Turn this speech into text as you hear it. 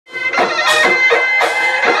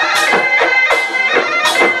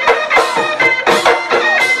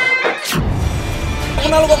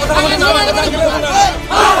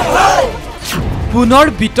পুনৰ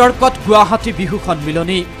বিতৰ্কত গুৱাহাটী বিহু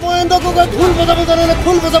সন্মিলনী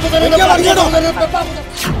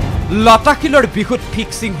লতাশিলৰ বিহুত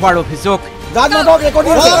ফিক্সিং হোৱাৰ অভিযোগ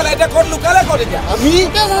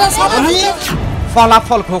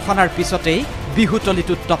ফলাফল ঘোষণাৰ পিছতেই বিহুতলীত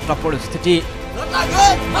উত্তপ্ত পৰিস্থিতি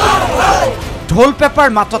ঢোল পেপাৰ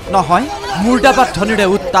মাতত নহয় মুৰ্দাবাদ ধ্বনিৰে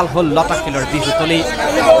উত্তাল হ'ল লতাশিলৰ বিহুতলী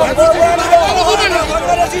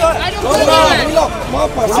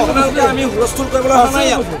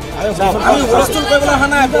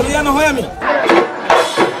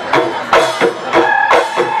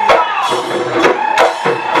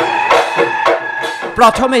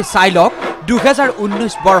প্ৰথমে চাই লওক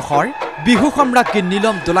 2019 বৰ্ষৰ বিহু সম্ৰাজ্ঞী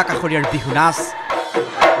নীলম দোলাকাষৰীয়াৰ বিহু নাচ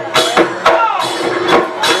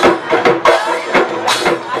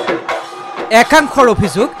একাংশৰ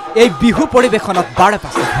অভিযোগ এই বিহু পৰিৱেশনত বাৰে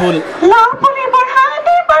পাছে ভুল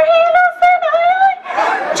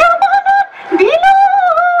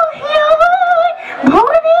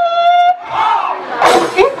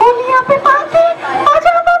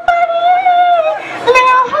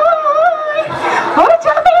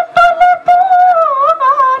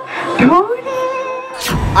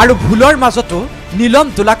আৰু ভুলৰ মাজতো নীলম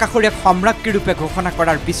দোলাকাষৰীয়াক সম্ৰাজ্ঞী ৰূপে ঘোষণা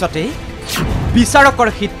কৰাৰ পিছতেই বিচাৰকৰ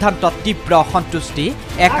সিদ্ধান্তত তীব্ৰ অসন্তুষ্টি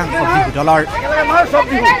একাংশ বিহু দলৰ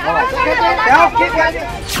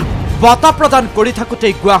বঁটা প্ৰদান কৰি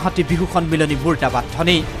থাকোঁতেই গুৱাহাটী বিহু সন্মিলনী মুৰ্দাবাদ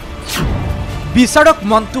ধ্বনি বিচাৰক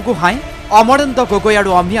মন্টু গোহাঁই অমৰেন্দ্ৰ গগৈ আৰু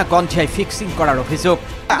অমিয়া গন্ধিয়াই ফিক্সিং কৰাৰ অভিযোগ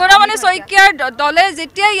গুণমণি শইকীয়াৰ দলে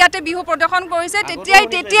যেতিয়াই ইয়াতে বিহু প্ৰদৰ্শন কৰিছে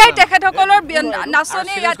তেতিয়াই তেখেতসকলৰ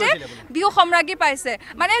নাচনি ইয়াতে বিহু সম্ৰাজ্ঞী পাইছে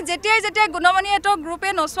মানে যেতিয়াই গুণমণি এটা গ্ৰুপে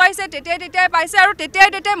নচুৱাইছে তেতিয়াই পাইছে আৰু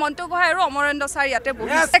তেতিয়াই মন্টু গোহাঁই আৰু অমৰেন্দ্ৰ ছাৰ ইয়াতে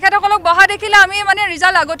বহিছে তেখেতসকলক বহা দেখিলে আমি মানে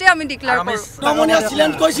ৰিজাল্ট আগতে আমি ডিক্লেয়াৰ কৰোঁ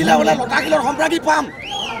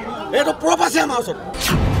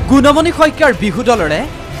গুণমণি শইকীয়াৰ বিহু দলৰে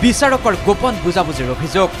বিচাৰকৰ গোপন বুজাবুজিৰ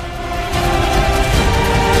অভিযোগ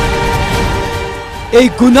এই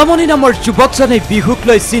গুণমণি নামৰ যুৱকজনে বিহুক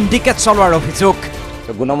লৈ সিন্ডিকেট চলোৱাৰ অভিযোগ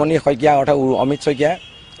গুণমণি শইকীয়া অৰ্থাৎ অমিত শইকীয়া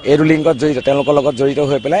এইটো লিংকত জড়িত তেওঁলোকৰ লগত জড়িত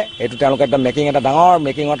হৈ পেলাই এইটো তেওঁলোকে একদম মেকিং এটা ডাঙৰ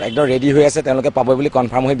মেকিঙত একদম ৰেডি হৈ আছে তেওঁলোকে পাব বুলি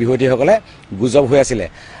কনফাৰ্ম হৈ বিহুৱতীসকলে গুজব হৈ আছিলে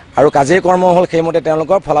আৰু কাজেই কৰ্ম হ'ল সেইমতে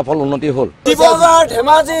তেওঁলোকৰ ফলাফল উন্নতি হ'ল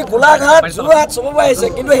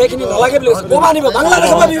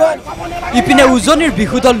ইপিনে উজনিৰ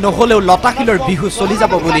বিহু দল নহলেও লতাশিলৰ বিহু চলি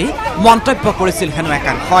যাব বুলি মন্তব্য কৰিছিল হেনো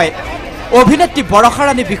একাংশই অভিনেত্ৰী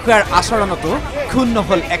বৰষাৰাণী বিষয়াৰ আচৰণতো ক্ষুণ্ণ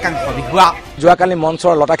হ'ল একাংশ বিহুৱা যোৱাকালি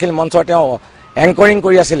মঞ্চৰ লতাশিল মঞ্চৰ তেওঁ এংকৰিং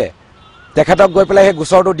কৰি আছিলে তেখেতক গৈ পেলাই সেই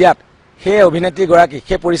গোচৰটো দিয়াত সেই অভিনেত্ৰীগৰাকী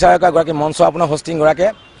সেই পৰিচায়কগৰাকী মঞ্চ আপোনাৰ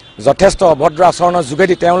হোষ্টিংগৰাকীয়ে যথেষ্ট অভদ্ৰ আচৰণৰ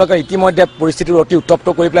যোগেদি তেওঁলোকে ইতিমধ্যে পৰিস্থিতিৰ অতি উত্তপ্ত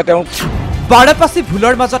কৰি পেলাই তেওঁ বাৰেপাচি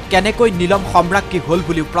ভুলৰ মাজত কেনেকৈ নীলম সম্ৰাজ্ঞী হ'ল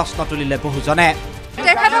বুলিও প্ৰশ্ন তুলিলে বহুজনে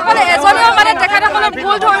তেখেতসকলে এজনেও মানে তেখেতসকলৰ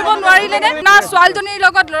ভুল ধৰিব নোৱাৰিলে না ছোৱালীজনীৰ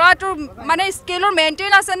লগত ল'ৰাটোৰ মানে স্কেলৰ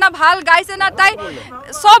মেইনটেইন আছে না ভাল গাইছে না তাই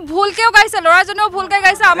সব ভুলকেও গাইছে ল'ৰাজনেও ভুলকে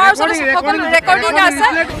গাইছে আমাৰ ওচৰত সকলো ৰেকৰ্ডিং আছে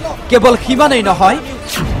কেৱল সিমানেই নহয়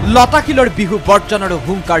লতাশিলৰ বিহু বৰ্জনৰো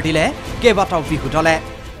হুংকাৰ দিলে কেইবাটাও বিহু দলে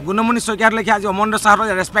গুণমণি শইকীয়াৰ লেখীয়া আজি অমৰেন্দ্ৰ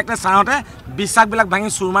ছাৰহঁতে ৰেছপেক্টেড ছাৰহঁতে বিশ্বাসবিলাক ভাঙি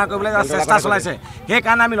চুৰমাৰ কৰিবলৈ চেষ্টা চলাইছে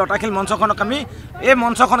সেইকাৰণে আমি লতাশিল মঞ্চখনক আমি এই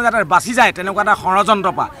মঞ্চখন যাতে বাচি যায় তেনেকুৱা এটা ষড়যন্ত্ৰ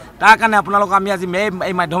পা তাৰ কাৰণে আপোনালোকক আমি আজি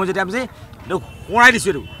এই মাধ্যমে যেতিয়া আমি সোঁৱৰাই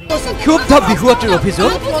দিছোঁ ক্ষুব্ধ বিহুৱতীৰ অভিযোগ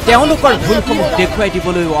তেওঁলোকৰ ভুলসমূহ দেখুৱাই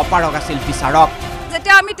দিবলৈও অপাৰগ আছিল বিচাৰক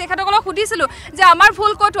যেতিয়া আমি তেখেতসকলক সুধিছিলোঁ যে আমাৰ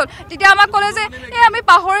ভুল ক'ত হ'ল তেতিয়া আমাক ক'লে যে আমি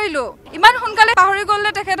পাহৰিলোঁ ইমান সোনকালে পাহৰি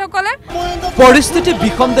গ'লে তেখেতসকলে পৰিস্থিতি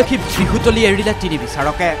বিষম দেখি বিহুতলী এৰিলে তিনি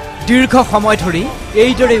বিচাৰকে দীৰ্ঘ সময় ধৰি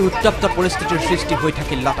এইদৰে উত্তপ্ত পৰিস্থিতিৰ সৃষ্টি হৈ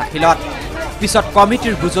থাকিল লতাশিলত পিছত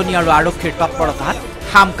কমিটিৰ বুজনি আৰু আৰক্ষীৰ তৎপৰতাত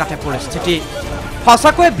হাম কাটে পৰিস্থিতি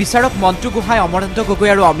সঁচাকৈয়ে বিচাৰক মন্টু গোহাঁই অমৰেন্দ্ৰ গগৈ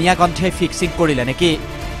আৰু অমিয়া গন্ধিয়াই ফিক্সিং কৰিলে নেকি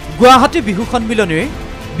গুৱাহাটী বিহু সন্মিলনীৰ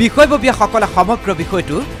বিষয়ববীয়াসকলে সমগ্ৰ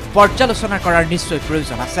বিষয়টো পৰ্যালোচনা কৰাৰ নিশ্চয়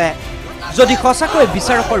প্ৰয়োজন আছে যদি সঁচাকৈ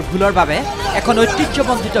বিচাৰকৰ ভুলৰ বাবে এখন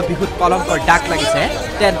ঐতিহ্যমণ্ডিত বিহুত কলংকৰ দাগ লাগিছে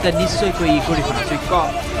তেন্তে নিশ্চয়কৈ ই গৰিহণাযোগ্য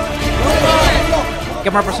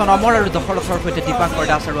কেমেৰা পাৰ্চন অমৰ আৰু দশৰথৰ সৈতে দীপাংকৰ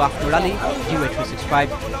দাস আৰু আফনুৰ আলী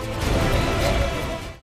DY365